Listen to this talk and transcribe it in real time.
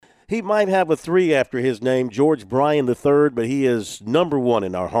He might have a 3 after his name, George Bryan III, but he is number 1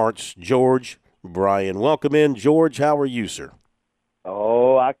 in our hearts, George Bryan. Welcome in, George. How are you, sir?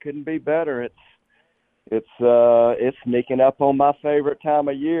 Oh, I couldn't be better. It's sneaking up on my favorite time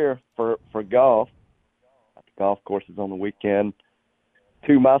of year for golf. The golf course is on the weekend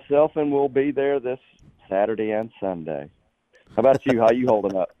to myself, and we'll be there this Saturday and Sunday. How about you? How you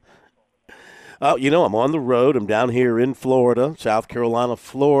holding up? Oh, I'm on the road. I'm down here in Florida, South Carolina,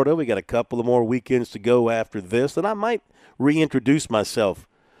 Florida. We got a couple of more weekends to go after this, and I might reintroduce myself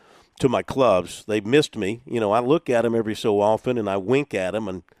to my clubs. They've missed me. I look at them every so often, and I wink at them,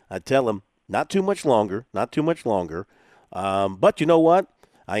 and I tell them, not too much longer, not too much longer. But you know what?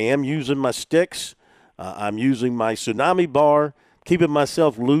 I am using my sticks. I'm using my tsunami bar, keeping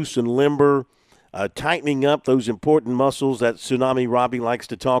myself loose and limber, tightening up those important muscles that Tsunami Robbie likes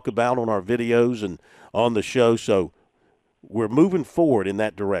to talk about on our videos and on the show. So we're moving forward in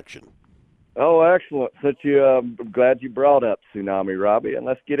that direction. Oh, excellent. I'm glad you brought up Tsunami Robbie, and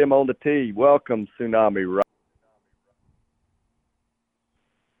let's get him on the tee. Welcome, Tsunami Robbie.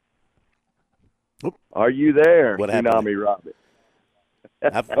 Oop. Are you there, What Tsunami Robbie?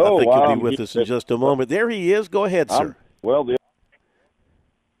 I think he'll be with us in just a moment. There he is. Go ahead, sir. Well,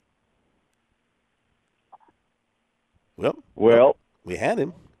 we had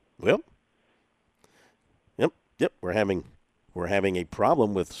him. Well, yep. We're having a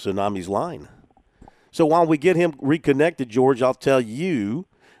problem with Tsunami's line. So while we get him reconnected, George, I'll tell you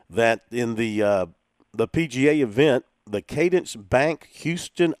that in the PGA event, the Cadence Bank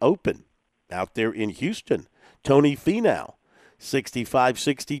Houston Open out there in Houston, Tony Finau,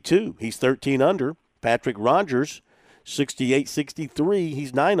 65-62. He's 13 under. Patrick Rogers, 68-63.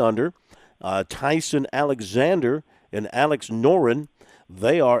 He's 9 under. Tyson Alexander and Alex Noren,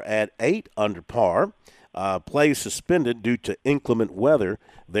 they are at 8 under par. Play suspended due to inclement weather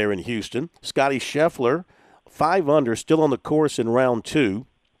there in Houston. Scotty Scheffler, 5 under, still on the course in round 2.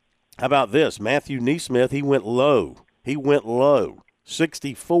 How about this? Matthew Neesmith, he went low.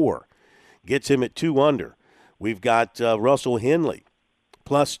 64. Gets him at 2 under. We've got Russell Henley,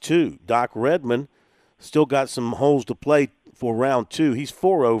 +2. Doc Redman, still got some holes to play for round 2. He's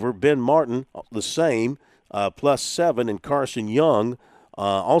 4 over. Ben Martin, the same, +7. And Carson Young,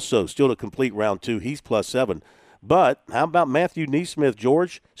 also still to complete round 2. He's +7. But how about Matthew Neesmith,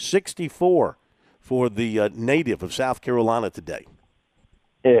 George? 64 for the native of South Carolina today.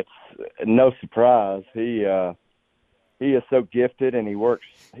 It's no surprise. He is so gifted, and he works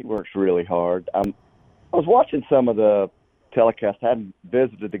really hard. I was watching some of the telecast. I hadn't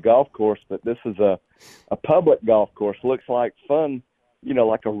visited the golf course, but this is a public golf course. Looks like fun,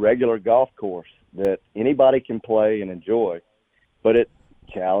 like a regular golf course that anybody can play and enjoy. But it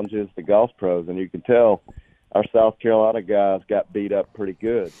challenges the golf pros, and you can tell our South Carolina guys got beat up pretty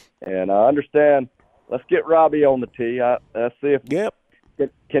good. And I understand. Let's get Robbie on the tee. Let's see if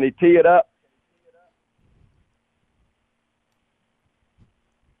can he tee it up.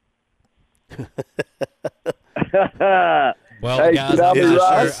 Well, hey,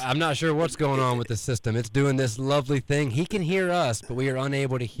 guys, I'm not sure what's going on with the system. It's doing this lovely thing. He can hear us, but we are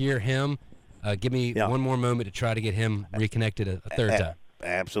unable to hear him. Give me one more moment to try to get him reconnected a third time.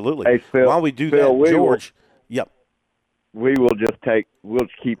 Absolutely. Hey, Phil, while we do that, George, we'll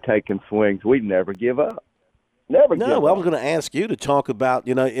keep taking swings. We never give up. I was going to ask you to talk about,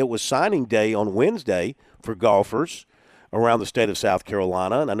 it was signing day on Wednesday for golfers around the state of South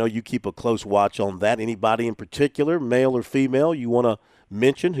Carolina, and I know you keep a close watch on that. Anybody in particular, male or female, you want to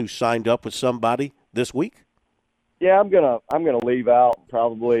mention who signed up with somebody this week? Yeah, I'm gonna leave out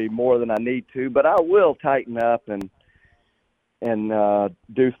probably more than I need to, but I will tighten up and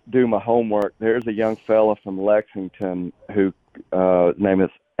do my homework. There's a young fella from Lexington who his name is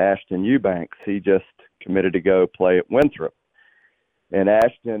Ashton Eubanks. He just committed to go play at Winthrop, and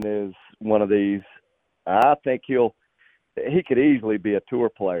Ashton is one of these. I think he could easily be a tour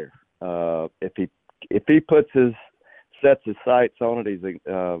player if he sets his sights on it. He's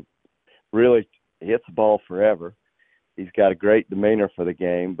really hits the ball forever. He's got a great demeanor for the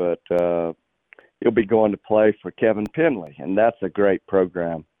game, but he'll be going to play for Kevin Penley, and that's a great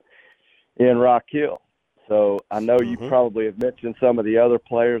program in Rock Hill. So I know you probably have mentioned some of the other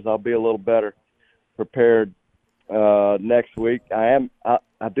players. I'll be a little better prepared next week. I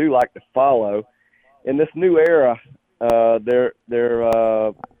do like to follow in this new era. It's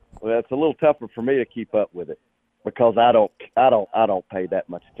a little tougher for me to keep up with it because I don't pay that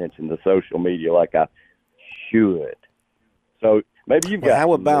much attention to social media like I should. So maybe you've got.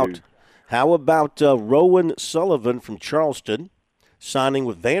 How about Rowan Sullivan from Charleston signing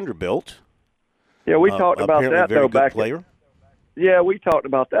with Vanderbilt? Yeah, we talked about that though back. Yeah, we talked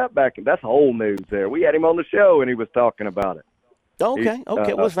about that back. That's old news there. We had him on the show, and he was talking about it. Okay.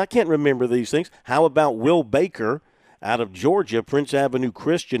 Listen, I can't remember these things. How about Will Baker out of Georgia, Prince Avenue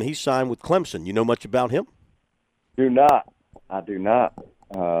Christian? He signed with Clemson. You know much about him? I do not.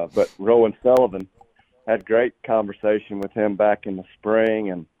 But Rowan Sullivan had great conversation with him back in the spring,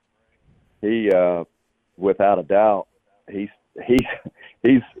 and he, without a doubt, he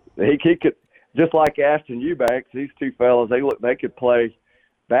could, just like Ashton Eubanks. These two fellas, they could play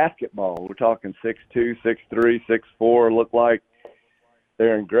basketball. We're talking 6'2", 6'3", 6'4", look like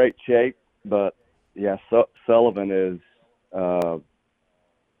they're in great shape. But yeah, Sullivan is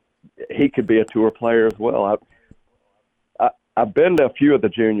he could be a tour player as well. I've been to a few of the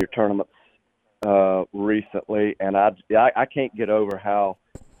junior tournaments recently, and I can't get over how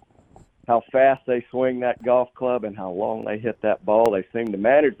fast they swing that golf club and how long they hit that ball. They seem to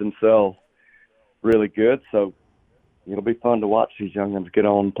manage themselves really good, so it'll be fun to watch these youngins get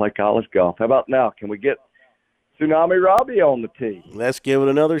on and play college golf. How about now? Can we get Tsunami Robbie on the tee? Let's give it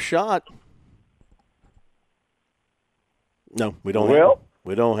another shot. No, we don't.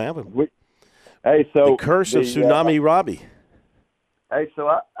 We don't have him. The curse of Tsunami Robbie. Hey, so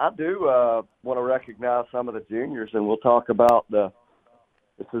I do want to recognize some of the juniors, and we'll talk about this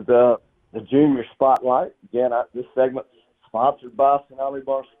is the Junior Spotlight. Again, this segment's sponsored by Tsunami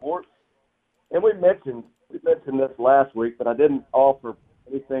Bar Sports. And we mentioned this last week, but I didn't offer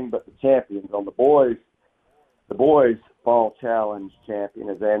anything but the champions. On the boys Fall Challenge champion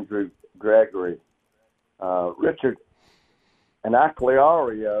is Andrew Gregory. Richard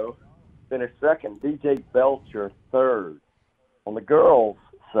Anacleario finished second. DJ Belcher third. On the girls'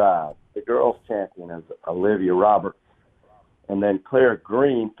 side, the girls' champion is Olivia Roberts. And then Claire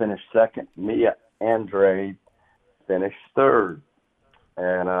Green finished second. Mia Andrade finished third.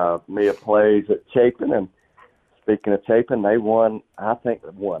 And Mia plays at Chapin. And speaking of Chapin, they won.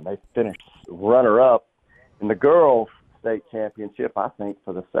 They finished runner-up in the girls' state championship, I think,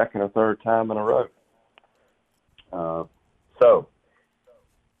 for the second or third time in a row. So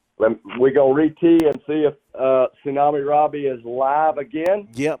we're going to re-tee and see if Tsunami Robbie is live again.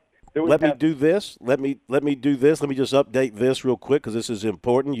 Yep. Let me do this. Let me do this. Let me just update this real quick because this is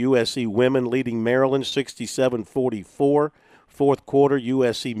important. USC women leading Maryland 67-44. Fourth quarter,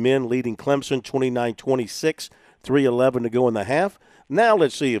 USC men leading Clemson 29-26. 3:11 to go in the half. Now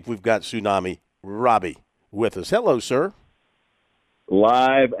let's see if we've got Tsunami Robbie with us. Hello, sir.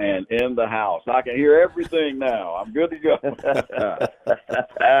 Live and in the house. I can hear everything now. I'm good to go.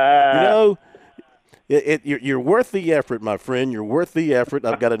 You're worth the effort, my friend. You're worth the effort.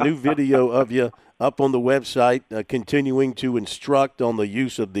 I've got a new video of you up on the website continuing to instruct on the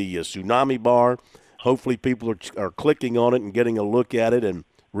use of the Tsunami Bar. Hopefully people are clicking on it and getting a look at it and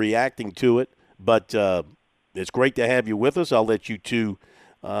reacting to it. But it's great to have you with us. I'll let you two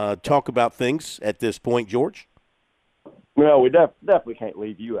talk about things at this point, George. Well, we definitely can't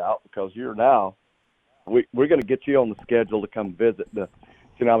leave you out because you're now we're going to get you on the schedule to come visit the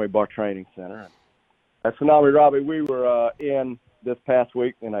Tsunami Bar Training Center. At Tsunami Robbie, we were in this past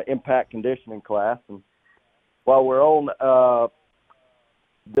week in an impact conditioning class, and while we're on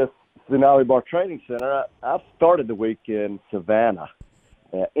this Tsunami Bar Training Center, I started the week in Savannah.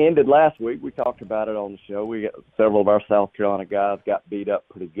 Ended last week. We talked about it on the show. Several of our South Carolina guys got beat up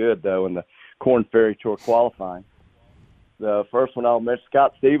pretty good, though, in the Korn Ferry Tour qualifying. The first one I'll mention,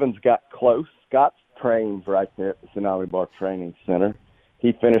 Scott Stevens got close. Scott trains right there at the Tsunami Bar Training Center.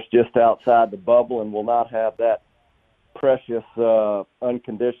 He finished just outside the bubble and will not have that precious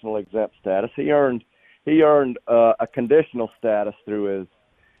unconditional exempt status. He earned a conditional status through his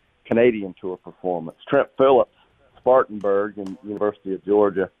Canadian Tour performance. Trent Phillips, Spartanburg and University of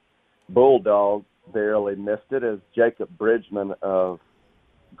Georgia Bulldog, barely missed it, as Jacob Bridgman of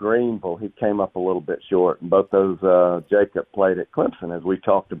Greenville, he came up a little bit short. And both those, Jacob played at Clemson, as we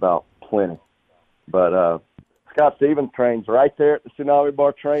talked about plenty. But Scott Stevens trains right there at the Tsunami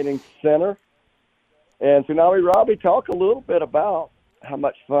Bar Training Center. And Tsunami Robbie, talk a little bit about how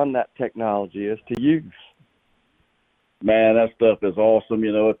much fun that technology is to use. Man, that stuff is awesome.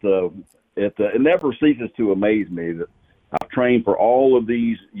 You know, it never ceases to amaze me that I've trained for all of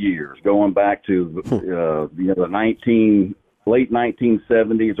these years, going back to the late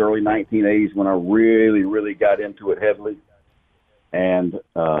 1970s, early 1980s, when I really got into it heavily, and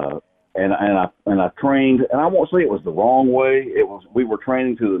I trained, and I won't say it was the wrong way. We were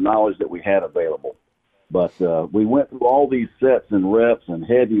training to the knowledge that we had available, but we went through all these sets and reps and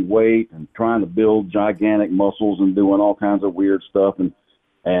heavy weight and trying to build gigantic muscles and doing all kinds of weird stuff, and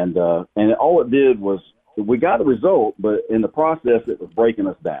all it did was we got a result, but in the process it was breaking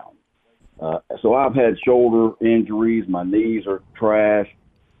us down. So I've had shoulder injuries. My knees are trash.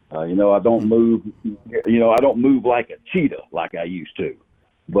 I don't move. I don't move like a cheetah like I used to.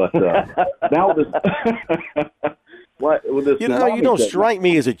 But now this, with this, you don't strike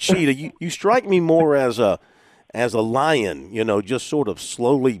me as a cheetah. You strike me more as a lion. Just sort of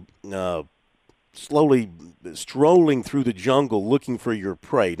slowly strolling through the jungle looking for your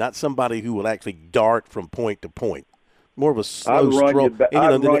prey. Not somebody who will actually dart from point to point. More of a slow stroll.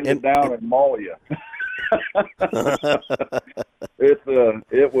 I'd run you down and maul you.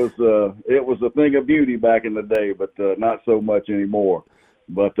 It was a thing of beauty back in the day, but not so much anymore.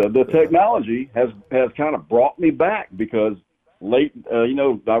 But the technology has kind of brought me back because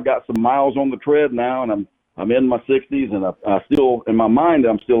I've got some miles on the tread now, and I'm in my 60s, and I still, in my mind,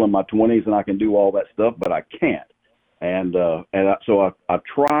 I'm still in my 20s, and I can do all that stuff, but I can't. So I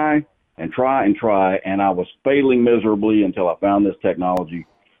try and try, and I was failing miserably until I found this technology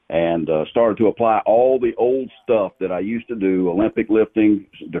and started to apply all the old stuff that I used to do: Olympic lifting,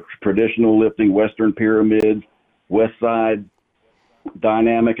 the traditional lifting, Western pyramids, West Side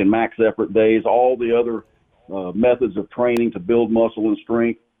dynamic and max effort days, all the other methods of training to build muscle and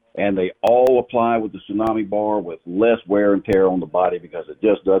strength, and they all apply with the Tsunami Bar with less wear and tear on the body because it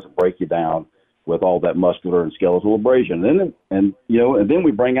just doesn't break you down with all that muscular and skeletal abrasion. And then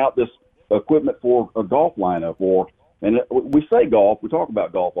we bring out this equipment for a golf lineup, and we say golf, we talk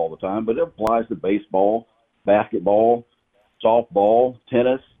about golf all the time, but it applies to baseball, basketball, softball,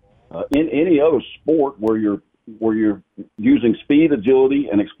 tennis, in any other sport where you're using speed, agility,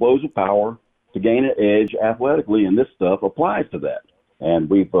 and explosive power to gain an edge athletically, and this stuff applies to that. And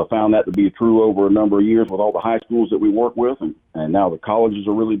we've found that to be true over a number of years with all the high schools that we work with, and now the colleges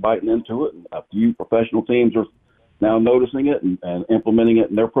are really biting into it. And a few professional teams are now noticing it and implementing it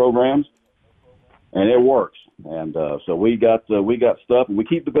in their programs, and it works. And so we got stuff, and we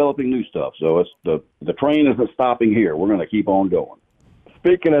keep developing new stuff. So it's the train isn't stopping here. We're going to keep on going.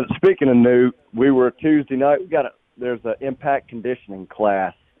 Speaking of new, we were Tuesday night. There's an impact conditioning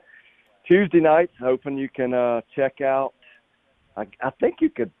class Tuesday nights. Hoping you can check out. I think you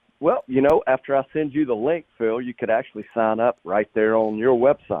could. Well, after I send you the link, Phil, you could actually sign up right there on your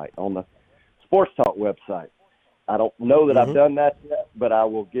website, on the Sports Talk website. I don't know that I've done that yet, but I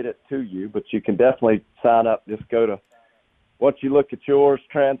will get it to you. But you can definitely sign up. Just go to, once you look at yours,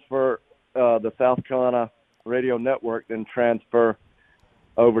 transfer the South Carolina Radio Network, then transfer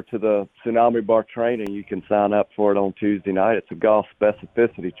over to the Tsunami Bar training. You can sign up for it on Tuesday night. It's a golf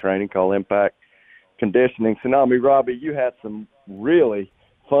specificity training called Impact Conditioning. Tsunami, Robbie, you had some really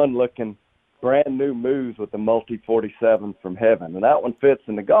fun-looking brand-new moves with the Multi-47 from heaven, and that one fits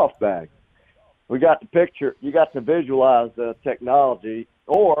in the golf bag. We got the picture. You got to visualize the technology,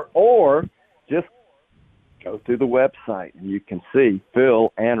 or just go to the website, and you can see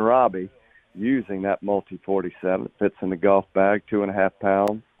Phil and Robbie using that Multi-47. It fits in the golf bag, 2.5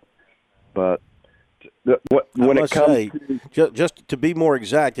 pounds. But when it comes to, just to be more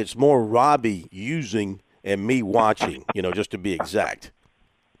exact, it's more Robbie using and me watching, just to be exact.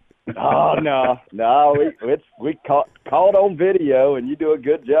 Oh, no, we caught on video, and you do a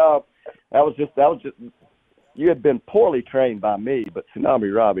good job. That was just you had been poorly trained by me, but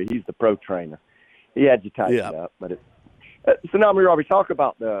Tsunami Robbie, he's the pro trainer. He had you tightened up, but Tsunami Robbie, talk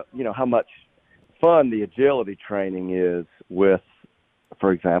about how much fun the agility training is with,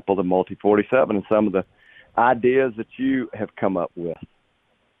 for example, the Multi-47 and some of the ideas that you have come up with.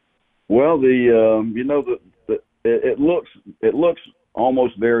 Well, it looks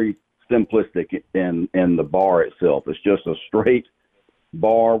almost very simplistic in the bar itself. It's just a straight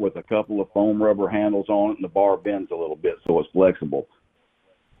bar with a couple of foam rubber handles on it, and the bar bends a little bit so it's flexible.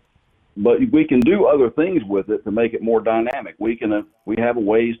 But we can do other things with it to make it more dynamic. We have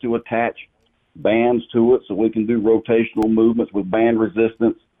ways to attach bands to it, so we can do rotational movements with band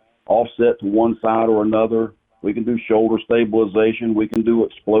resistance, offset to one side or another. We can do shoulder stabilization. We can do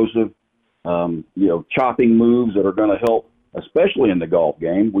explosive, chopping moves that are going to help, especially in the golf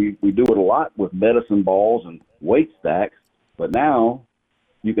game. We do it a lot with medicine balls and weight stacks, but now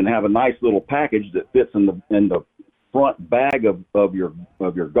you can have a nice little package that fits in the front bag of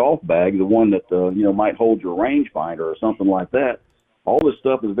your golf bag, the one that might hold your rangefinder or something like that. All this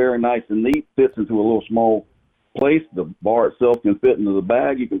stuff is very nice and neat, fits into a little small place. The bar itself can fit into the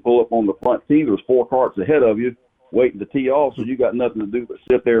bag. You can pull up on the front tee. There's 4 carts ahead of you waiting to tee off, so you got nothing to do but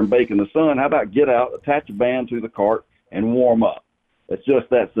sit there and bake in the sun. How about get out, attach a band to the cart, and warm up? It's just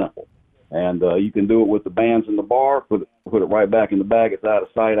that simple. And you can do it with the bands in the bar, put it right back in the bag. It's out of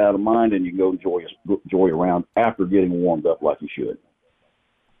sight, out of mind, and you can go enjoy a round after getting warmed up like you should.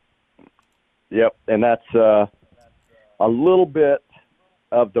 Yep, and that's a little bit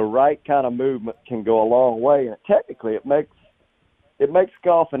of the right kind of movement can go a long way, and technically it makes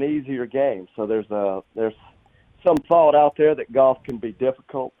golf an easier game. So there's some thought out there that golf can be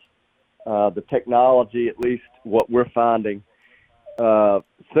difficult. The technology, at least what we're finding,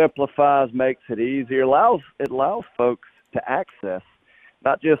 simplifies, makes it easier, it allows folks to access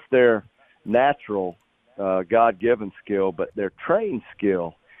not just their natural God-given skill, but their trained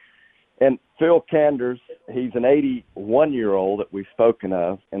skill. And Phil Kanders, he's an 81-year-old that we've spoken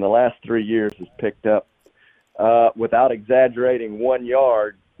of, in the last 3 years has picked up, without exaggerating, 1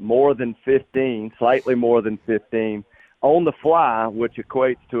 yard, more than 15, slightly more than 15, on the fly, which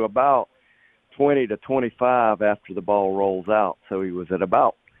equates to about 20 to 25 after the ball rolls out. So he was at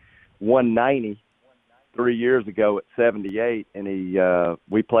about 190 3 years ago at 78, and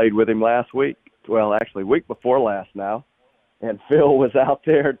we played with him last week. Well, actually, week before last now. And Phil was out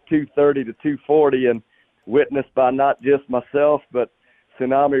there at 230 to 240, and witnessed by not just myself, but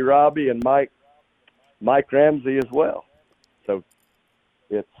Tsunami Robbie and Mike Ramsey as well. So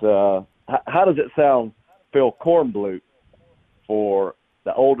it's how does it sound, Phil Kornblut, for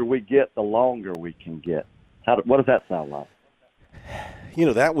the older we get, the longer we can get? What does that sound like?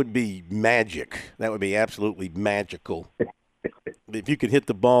 That would be magic. That would be absolutely magical. If you could hit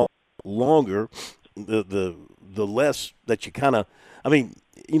the ball longer, the less that you kind of,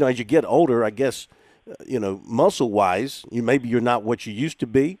 as you get older, I guess, muscle-wise, maybe you're not what you used to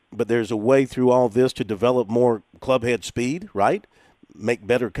be, but there's a way through all this to develop more club head speed, right? Make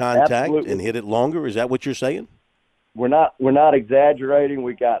better contact. Absolutely. And hit it longer. Is that what you're saying? We're not exaggerating.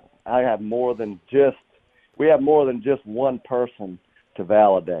 We have more than just one person to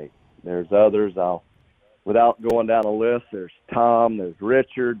validate. There's others. Without going down a list, there's Tom, there's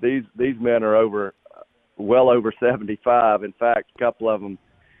Richard. These men are well over 75. In fact, a couple of them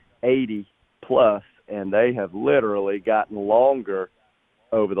 80 plus, and they have literally gotten longer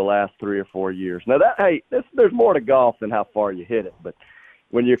over the last 3 or 4 years. Now there's more to golf than how far you hit it, but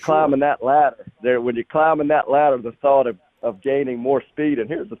when you're climbing that ladder, the thought of gaining more speed. And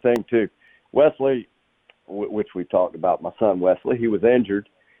here's the thing too, Wesley, which we talked about, my son Wesley, he was injured,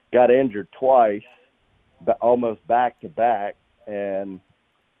 got injured twice, almost back to back, and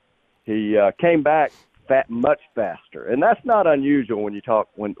he came back much faster. And that's not unusual when you talk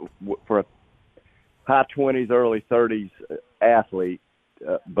for a high 20s, early 30s athlete.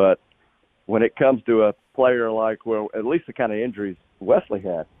 But when it comes to a player like, at least the kind of injuries Wesley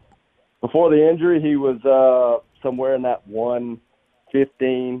had, before the injury, he was somewhere in that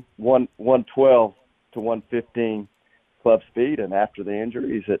 112 to 115 club speed, and after the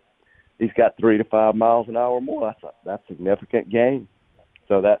injury, he's got 3 to 5 miles an hour more. That's a significant gain.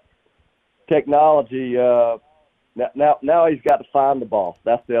 So that technology, now he's got to find the ball.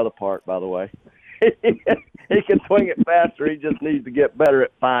 That's the other part, by the way. He can swing it faster. He just needs to get better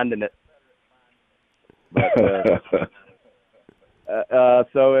at finding it. But,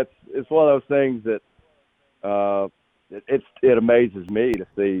 so it's one of those things that it amazes me to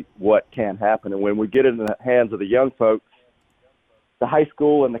see what can happen. And when we get it in the hands of the young folks, the high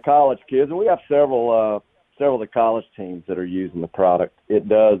school and the college kids, and we have several of the college teams that are using the product, it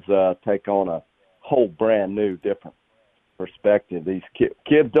does take on a whole brand new, different perspective. These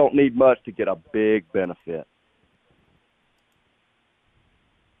kids don't need much to get a big benefit.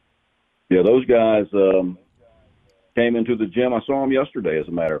 Yeah, those guys came into the gym. I saw them yesterday, as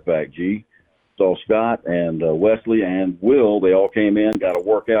a matter of fact, G. Saw Scott and Wesley and Will. They all came in, got a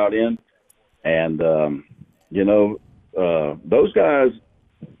workout in. And,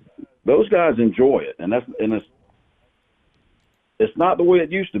 those guys enjoy it. And it's not the way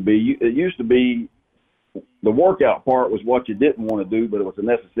it used to be. It used to be the workout part was what you didn't want to do, but it was a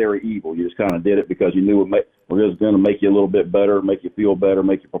necessary evil. You just kind of did it because you knew it was going to make you a little bit better, make you feel better,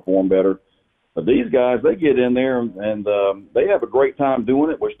 make you perform better. But these guys, they get in there and they have a great time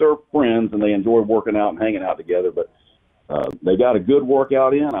doing it, which they're friends and they enjoy working out and hanging out together. But they got a good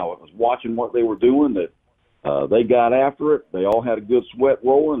workout in. I was watching what they were doing, that they got after it. They all had a good sweat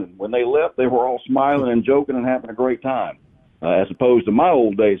rolling, and when they left, they were all smiling and joking and having a great time. As opposed to my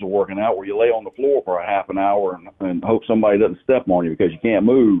old days of working out where you lay on the floor for a half an hour and hope somebody doesn't step on you because you can't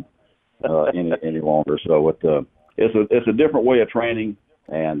move any longer. So it's a different way of training,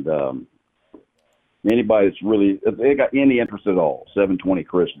 and anybody that's really they got any interest at all, 720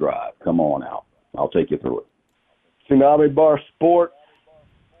 Chris Drive, come on out. I'll take you through it. Tsunami Bar Sports,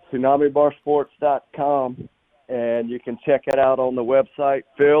 TsunamiBarSports.com, and you can check it out on the website.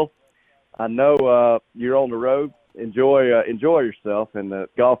 Phil, I know you're on the road. Enjoy yourself, and the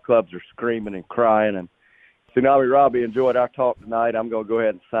golf clubs are screaming and crying. And Tsunami Robbie enjoyed our talk tonight. I'm going to go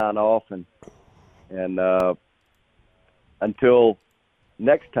ahead and sign off, and until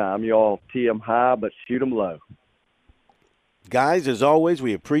next time you all tee 'em high but shoot 'em low. Guys, as always,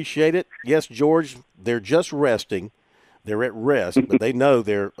 we appreciate it. Yes, George, they're just resting. They're at rest, but they know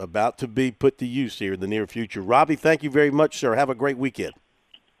they're about to be put to use here in the near future. Robbie, thank you very much, sir. Have a great weekend.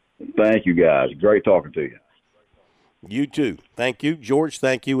 Thank you, guys. Great talking to you. You too. Thank you. George,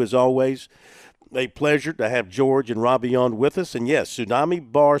 thank you as always. A pleasure to have George and Robbie on with us. And, yes,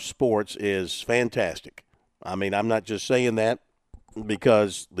 Tsunami Bar Sports is fantastic. I mean, I'm not just saying that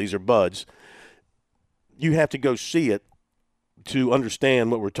because these are buds. You have to go see it to understand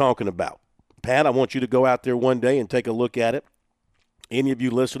what we're talking about. Pat, I want you to go out there one day and take a look at it. Any of you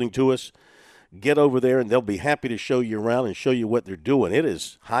listening to us, get over there, and they'll be happy to show you around and show you what they're doing. It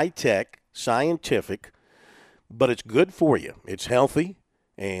is high-tech, scientific, but it's good for you. It's healthy,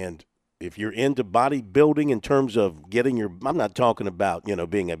 and if you're into bodybuilding in terms of getting your – I'm not talking about,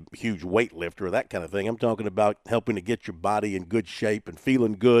 being a huge weightlifter or that kind of thing. I'm talking about helping to get your body in good shape and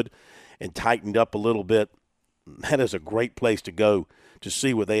feeling good and tightened up a little bit. That is a great place to go to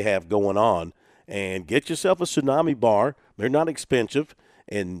see what they have going on. And get yourself a Tsunami bar. They're not expensive,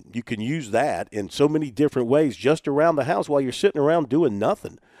 and you can use that in so many different ways just around the house while you're sitting around doing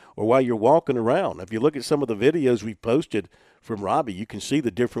nothing or while you're walking around. If you look at some of the videos we posted from Robbie, you can see the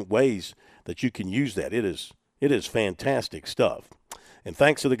different ways that you can use that. It is fantastic stuff. And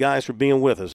thanks to the guys for being with us.